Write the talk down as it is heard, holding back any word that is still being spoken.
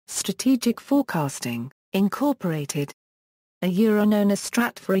Strategic Forecasting, Incorporated. Known as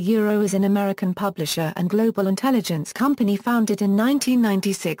Stratfor. Is an American publisher and global intelligence company founded in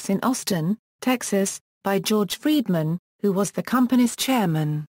 1996 in Austin, Texas, by George Friedman, who was the company's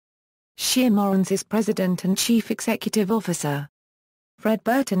chairman. Shea Morenz is president and chief executive officer.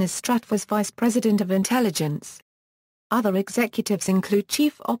 Burton is Stratfor's vice president of intelligence. Other executives include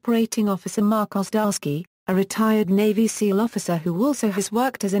Chief Operating Officer Mark Ozdarski, a retired Navy SEAL officer who also has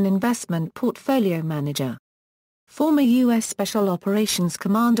worked as an investment portfolio manager. Former U.S. Special Operations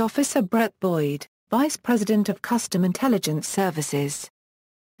Command Officer Bret Boyd, Vice President of Custom Intelligence Services.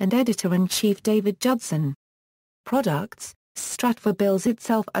 And Editor-in-Chief David Judson. Products: Stratfor bills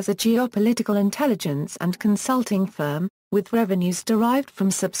itself as a geopolitical intelligence and consulting firm, with revenues derived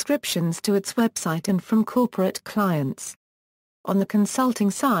from subscriptions to its website and from corporate clients. On the consulting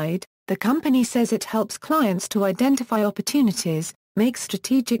side, the company says it helps clients to identify opportunities, make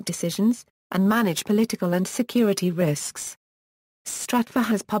strategic decisions, and manage political and security risks. Stratfor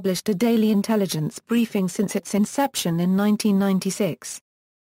has published a daily intelligence briefing since its inception in 1996.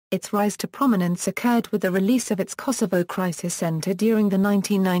 Its rise to prominence occurred with the release of its Kosovo Crisis Center during the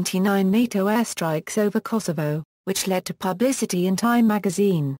 1999 NATO airstrikes over Kosovo, which led to publicity in Time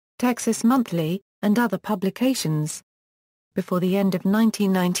magazine, Texas Monthly, and other publications. Before the end of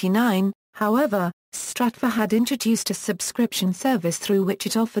 1999, however, Stratfor had introduced a subscription service through which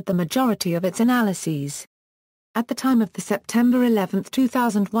it offered the majority of its analyses. At the time of the September 11,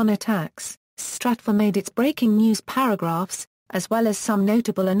 2001 attacks, Stratfor made its breaking news paragraphs, as well as some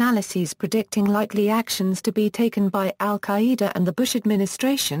notable analyses predicting likely actions to be taken by al-Qaeda and the Bush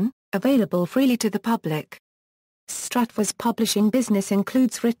administration, available freely to the public. Stratfor's publishing business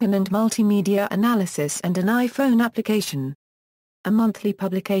includes written and multimedia analysis and an iPhone application. A monthly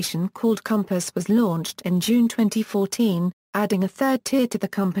publication called Compass was launched in June 2014, adding a third tier to the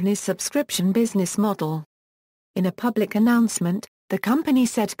company's subscription business model. In a public announcement, the company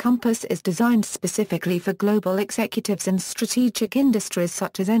said Compass is designed specifically for global executives in strategic industries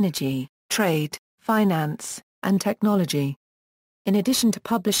such as energy, trade, finance, and technology. In addition to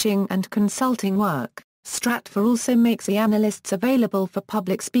publishing and consulting work, Stratfor also makes the analysts available for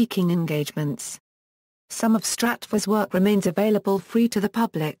public speaking engagements. Some of Stratfor's work remains available free to the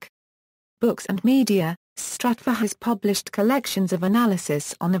public. Books and media: Stratfor has published collections of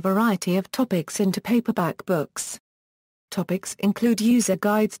analysis on a variety of topics into paperback books. Topics include user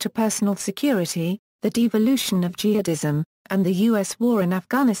guides to personal security, the devolution of jihadism, and the U.S. war in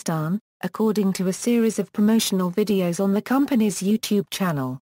Afghanistan, according to a series of promotional videos on the company's YouTube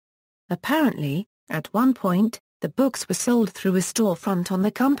channel. Apparently, at one point, the books were sold through a storefront on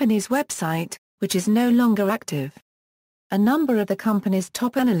the company's website, which is no longer active. A number of the company's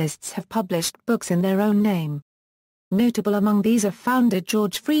top analysts have published books in their own name. Notable among these are founder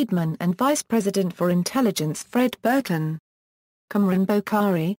George Friedman and Vice President for Intelligence Fred Burton. Kamran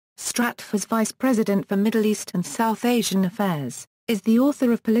Bokhari, Stratfor's Vice President for Middle East and South Asian Affairs, is the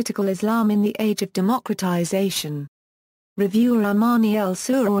author of Political Islam in the Age of Democratization. Reviewer Armani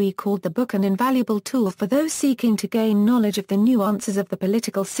El-Souri called the book an invaluable tool for those seeking to gain knowledge of the nuances of the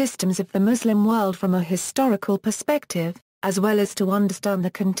political systems of the Muslim world from a historical perspective, as well as to understand the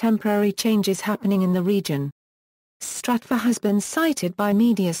contemporary changes happening in the region. Stratfor has been cited by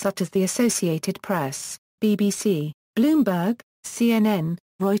media such as the Associated Press, BBC, Bloomberg, CNN,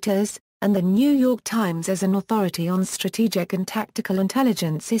 Reuters, and the New York Times as an authority on strategic and tactical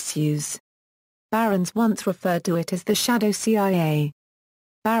intelligence issues. Barron's once referred to it as the shadow CIA.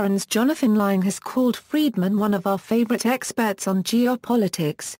 Barron's Jonathan Lang has called Friedman one of our favorite experts on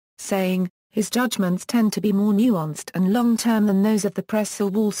geopolitics, saying, his judgments tend to be more nuanced and long-term than those of the press or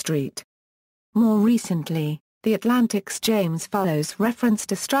Wall Street. More recently, The Atlantic's James Fallows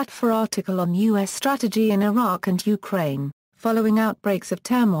referenced a Stratfor article on U.S. strategy in Iraq and Ukraine, following outbreaks of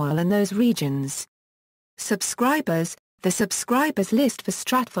turmoil in those regions. Subscribers: the subscribers list for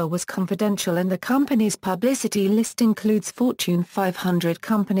Stratfor was confidential and the company's publicity list includes Fortune 500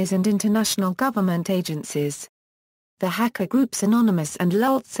 companies and international government agencies. The hacker groups Anonymous and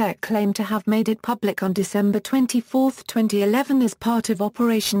LultSec claimed to have made it public on December 24, 2011 as part of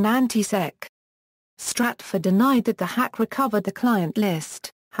Operation Anti-Sec. Stratfor denied that the hack recovered the client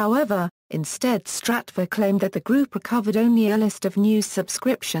list, however, instead Stratfor claimed that the group recovered only a list of news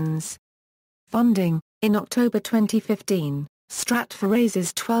subscriptions. Funding: in October 2015, Stratfor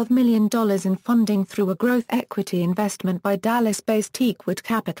raises $12 million in funding through a growth equity investment by Dallas-based Teakwood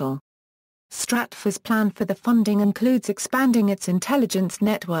Capital. Stratfor's plan for the funding includes expanding its intelligence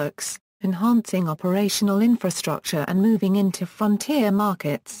networks, enhancing operational infrastructure and moving into frontier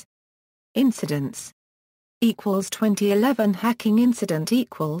markets. Incidents: equals 2011 hacking incident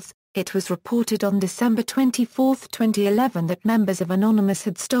equals, it was reported on December 24, 2011 that members of Anonymous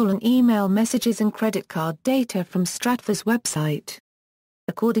had stolen email messages and credit card data from Stratfor's website.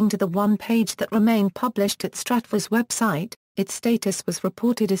 According to the one page that remained published at Stratfor's website, its status was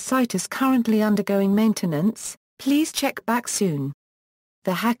reported as site is currently undergoing maintenance, please check back soon.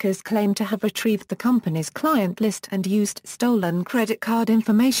 The hackers claim to have retrieved the company's client list and used stolen credit card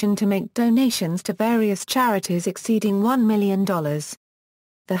information to make donations to various charities exceeding $1 million.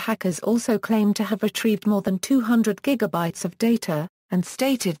 The hackers also claim to have retrieved more than 200 gigabytes of data, and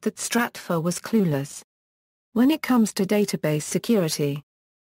stated that Stratfor was clueless when it comes to database security.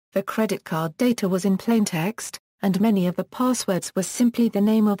 The credit card data was in plain text, and many of the passwords were simply the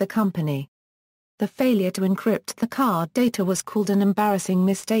name of the company. The failure to encrypt the card data was called an embarrassing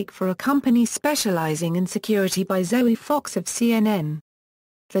mistake for a company specializing in security by Zoe Fox of CNN.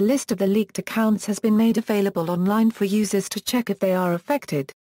 The list of the leaked accounts has been made available online for users to check if they are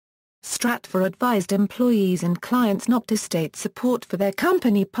affected. Stratfor advised employees and clients not to state support for their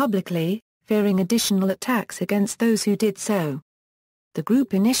company publicly, fearing additional attacks against those who did so. The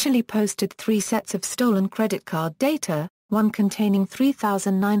group initially posted 3 sets of stolen credit card data, one containing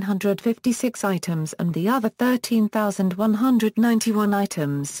 3,956 items and the other 13,191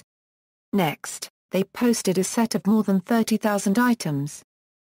 items. Next, they posted a set of more than 30,000 items.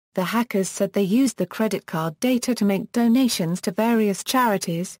 The hackers said they used the credit card data to make donations to various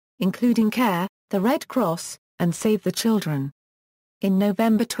charities, including CARE, the Red Cross, and Save the Children. In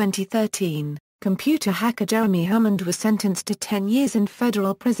November 2013, computer hacker Jeremy Hammond was sentenced to 10 years in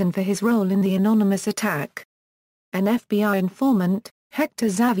federal prison for his role in the anonymous attack. An FBI informant, Hector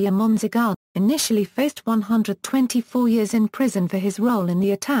Xavier Monzegal, initially faced 124 years in prison for his role in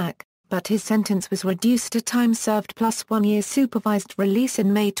the attack, but his sentence was reduced to time served plus 1 year supervised release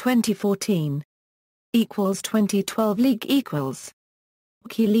in May 2014. 2012 leak equals.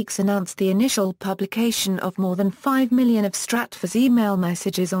 WikiLeaks announced the initial publication of more than 5 million of Stratfor's email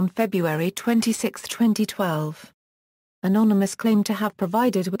messages on February 26, 2012. Anonymous claimed to have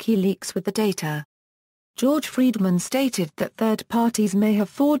provided WikiLeaks with the data. George Friedman stated that third parties may have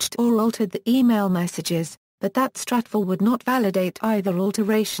forged or altered the email messages, but that Stratfor would not validate either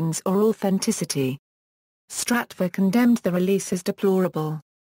alterations or authenticity. Stratfor condemned the release as deplorable.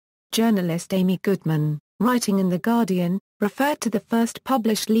 Journalist Amy Goodman, writing in The Guardian, referred to the first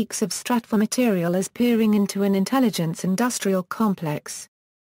published leaks of Stratfor material as peering into an intelligence industrial complex.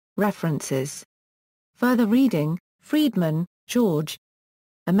 References. Further reading, Friedman, George.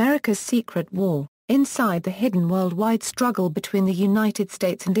 America's Secret War. Inside the Hidden Worldwide Struggle Between the United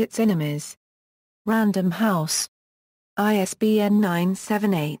States and Its Enemies. Random House. ISBN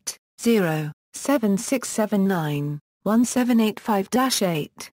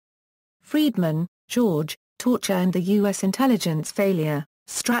 978-0-7679-1785-8. Friedman, George, Torture and the U.S. Intelligence Failure,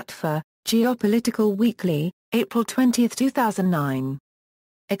 Stratfor, Geopolitical Weekly, April 20, 2009.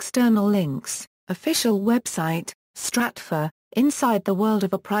 External links, official website, Stratfor, Inside the World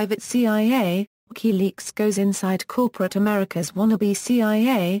of a Private CIA, WikiLeaks goes inside corporate America's wannabe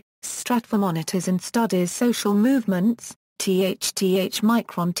CIA, Stratfor monitors and studies social movements, THTH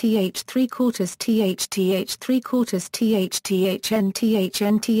micron TH3/4 THTH3/4 THTHN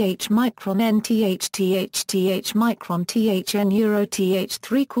THNTH micron NTHTH micron THN euro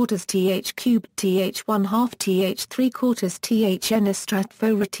TH3/4 TH cubed TH1/2 TH3/4 THN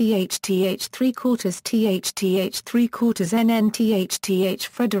Stratfor THTH3/4 THTH3/4 NNTHTH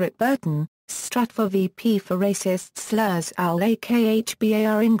Frederick Burton, Stratfor VP for Racist Slurs AL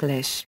AKHBAR English.